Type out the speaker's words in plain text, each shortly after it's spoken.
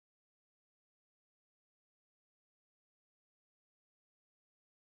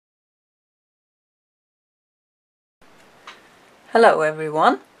Hello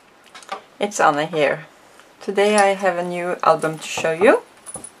everyone, it's Anna here. Today I have a new album to show you.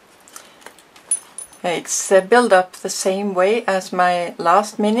 It's built up the same way as my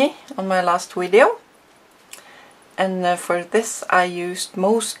last mini on my last video. And for this I used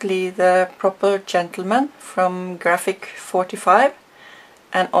mostly the Proper Gentleman from Graphic 45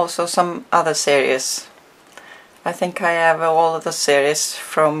 and also some other series. I think I have all of the series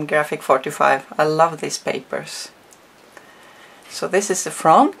from Graphic 45. I love these papers. So this is the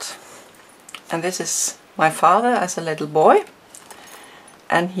front, and this is my father as a little boy,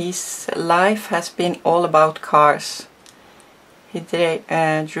 and his life has been all about cars. He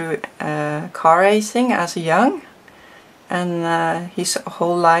drew car racing as young, and his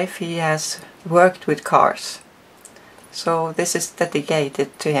whole life he has worked with cars. So this is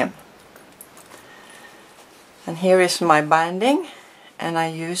dedicated to him. And here is my binding, and I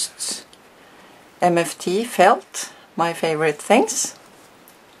used MFT felt, my favorite things.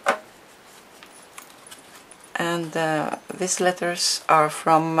 And these letters are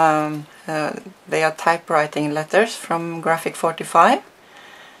from, they are typewriting letters from Graphic 45.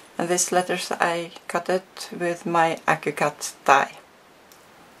 And these letters I cut it with my AccuCut die.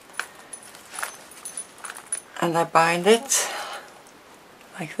 And I bind it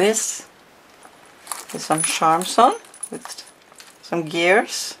like this, with some charms on, with some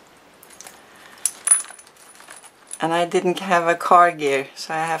gears. And I didn't have a car gear,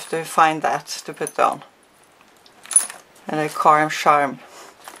 so I have to find that to put on. And a car charm.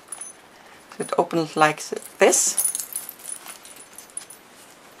 So it opens like this.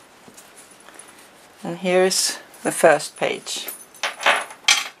 And here's the first page.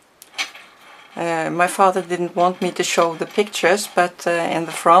 My father didn't want me to show the pictures, but in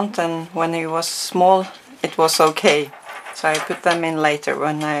the front, and when he was small it was okay. So I put them in later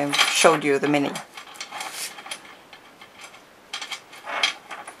when I showed you the mini.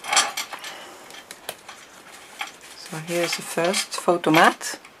 So here's the first photo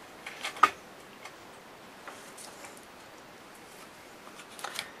mat.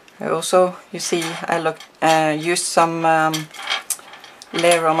 I also, you see, I used some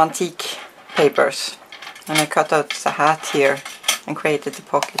Le Romantique papers, and I cut out the hat here and created the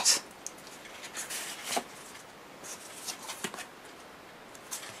pockets.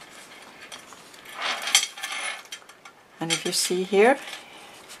 And if you see here,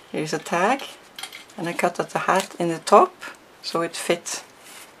 here's a tag. And I cut out the hat in the top so it fits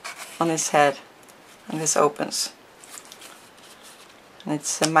on his head, and this opens. And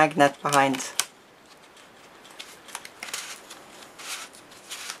it's a magnet behind.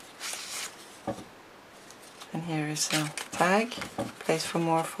 And here is a tag, place for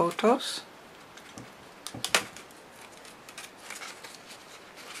more photos.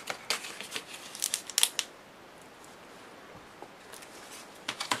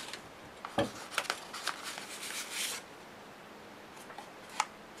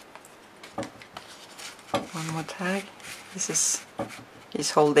 One more tag. This is,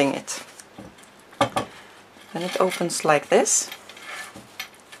 he's holding it. And it opens like this.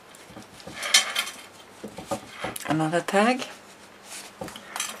 Another tag.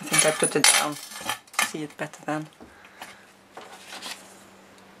 I think I put it down. See it better then.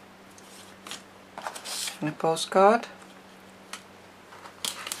 And a postcard.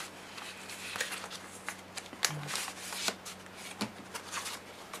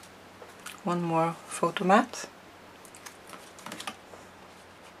 One more photo mat.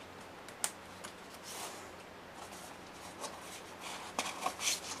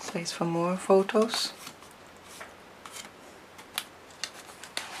 Place for more photos.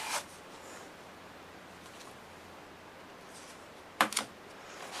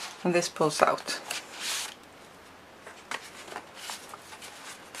 And this pulls out.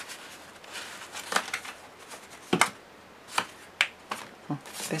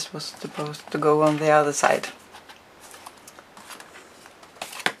 This was supposed to go on the other side.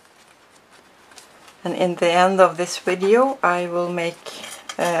 And in the end of this video I will make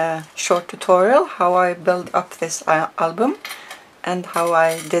a short tutorial how I build up this album and how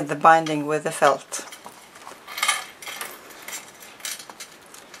I did the binding with the felt.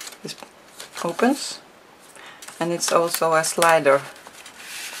 This opens, and it's also a slider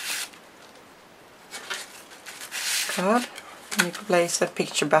card. And you can place a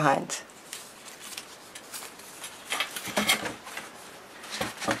picture behind.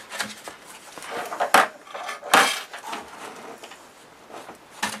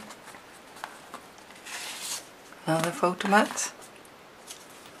 Another photo mat.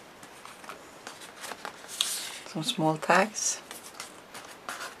 Some small tags.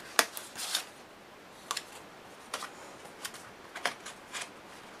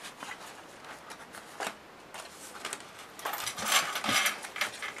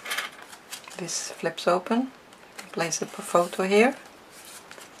 This flips open. Place a photo here.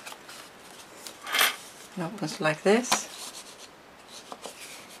 It opens like this.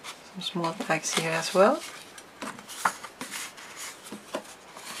 Some small tags here as well.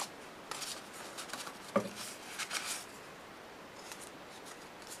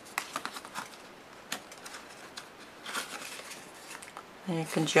 And you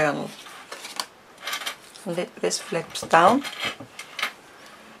can journal. This flips down.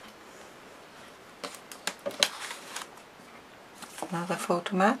 Another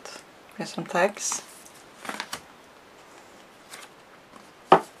photo mat with some tags.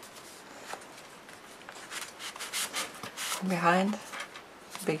 Behind,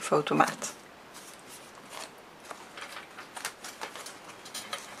 big photo mat.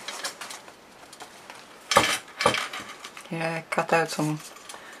 Here I cut out some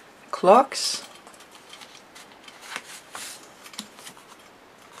clocks.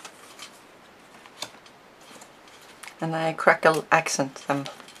 And I crackle accent them.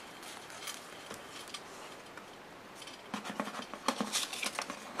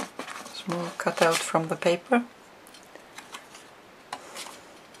 Small cutout from the paper.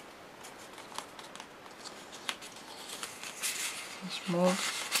 Small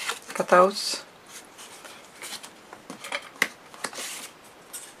cutouts.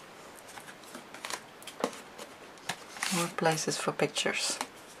 More places for pictures.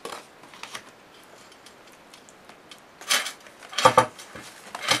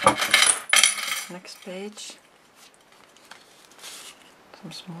 Next page.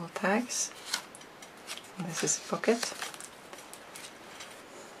 Some small tags. And this is a pocket.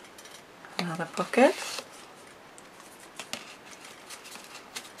 Another pocket.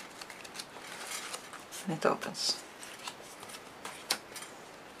 And it opens.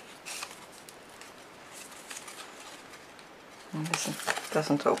 And this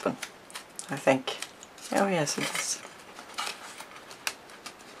doesn't open, I think. Oh yes, it does.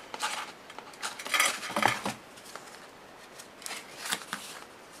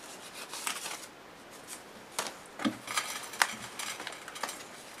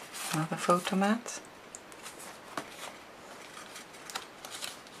 Another photo mat.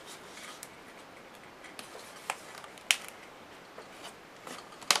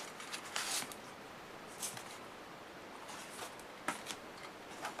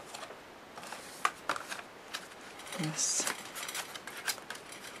 This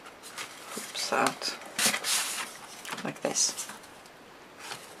flips out like this.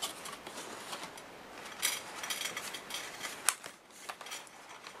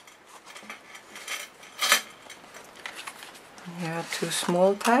 And here are two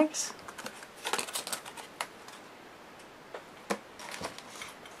small tags.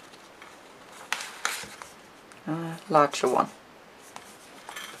 And a larger one.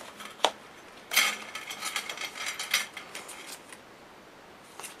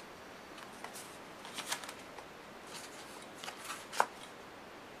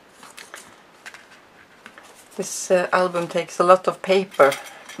 This album takes a lot of paper,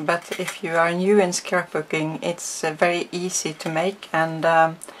 but if you are new in scrapbooking it's very easy to make, and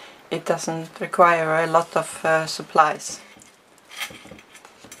it doesn't require a lot of supplies.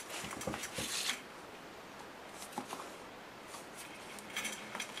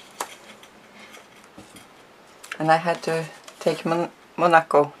 And I had to take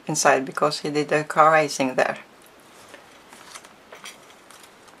Monaco inside because he did a car racing there.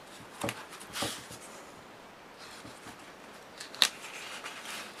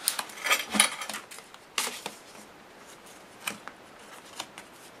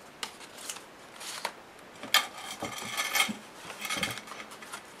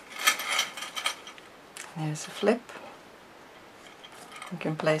 Here's a flip. You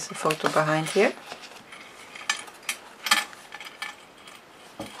can place a photo behind here.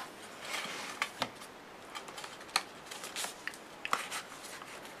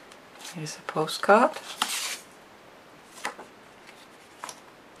 Here's a postcard.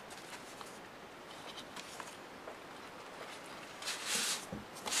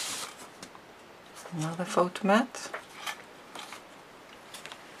 Another photo mat.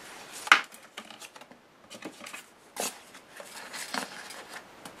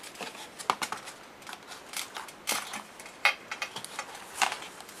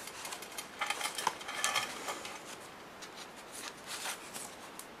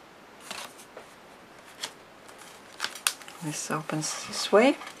 This opens this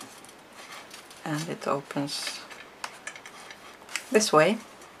way, and it opens this way.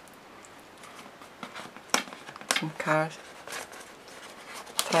 Some card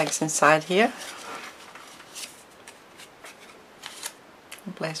tags inside here.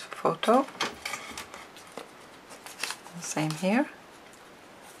 Place for photo. Same here.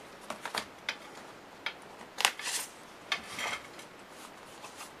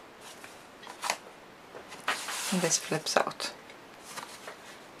 And this flips out.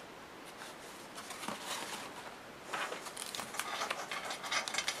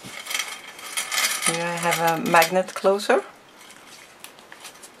 Here I have a magnet closer.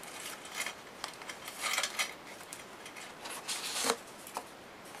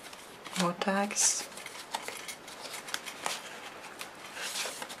 More tags.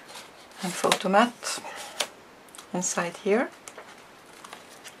 And photo mat inside here.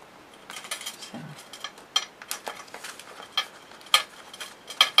 So.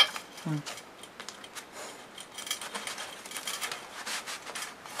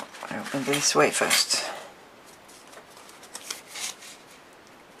 I open this way first.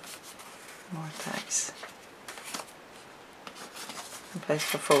 More tags. And place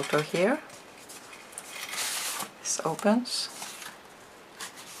for photo here. This opens.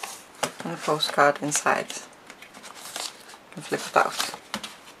 And a postcard inside. And flip it out.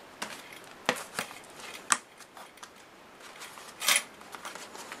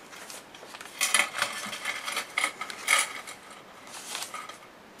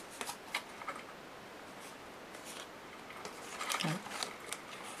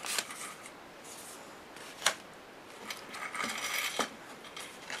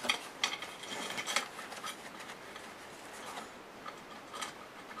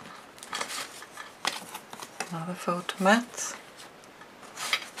 Another photo mat.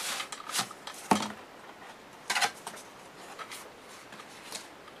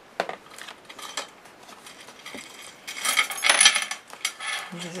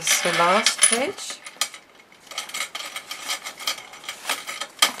 And this is the last page.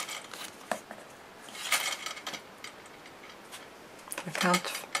 I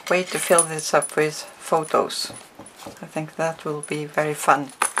can't wait to fill this up with photos. I think that will be very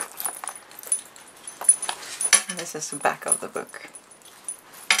fun. This is the back of the book.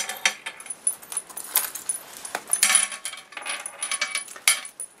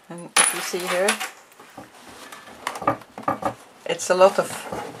 And if you see here, it's a lot of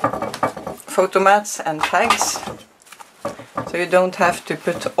photo mats and tags, so you don't have to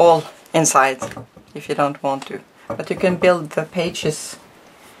put all inside if you don't want to. But you can build the pages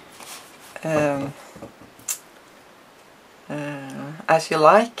as you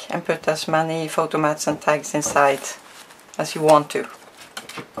like and put as many photo mats and tags inside as you want to.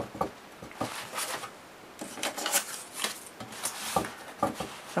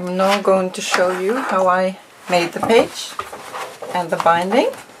 I'm now going to show you how I made the page and the binding.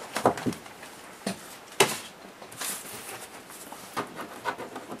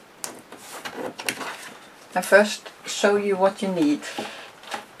 I first show you what you need.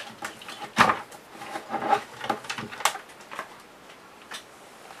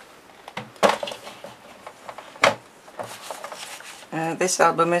 This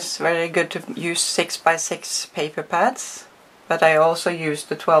album is very good to use 6x6 paper pads, but I also use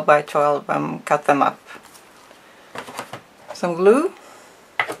the 12x12 and cut them up. Some glue,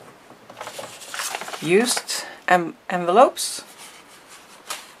 used envelopes,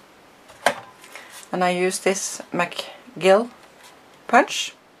 and I use this McGill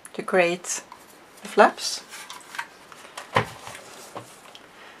punch to create the flaps.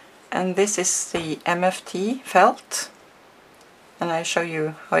 And this is the MFT felt. And I'll show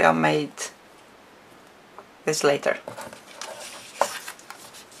you how I made this later.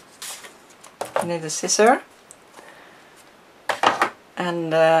 You need a scissor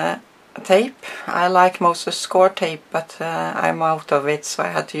and tape. I like Moses score tape, but I'm out of it, so I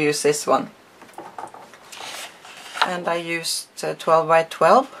had to use this one. And I used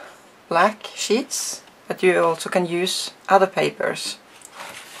 12x12 black sheets, but you also can use other papers.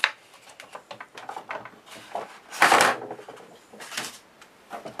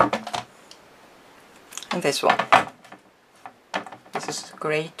 And this one. This is a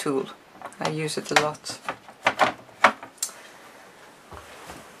great tool. I use it a lot.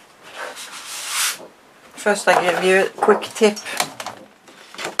 First I give you a quick tip.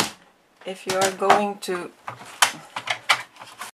 If you are going to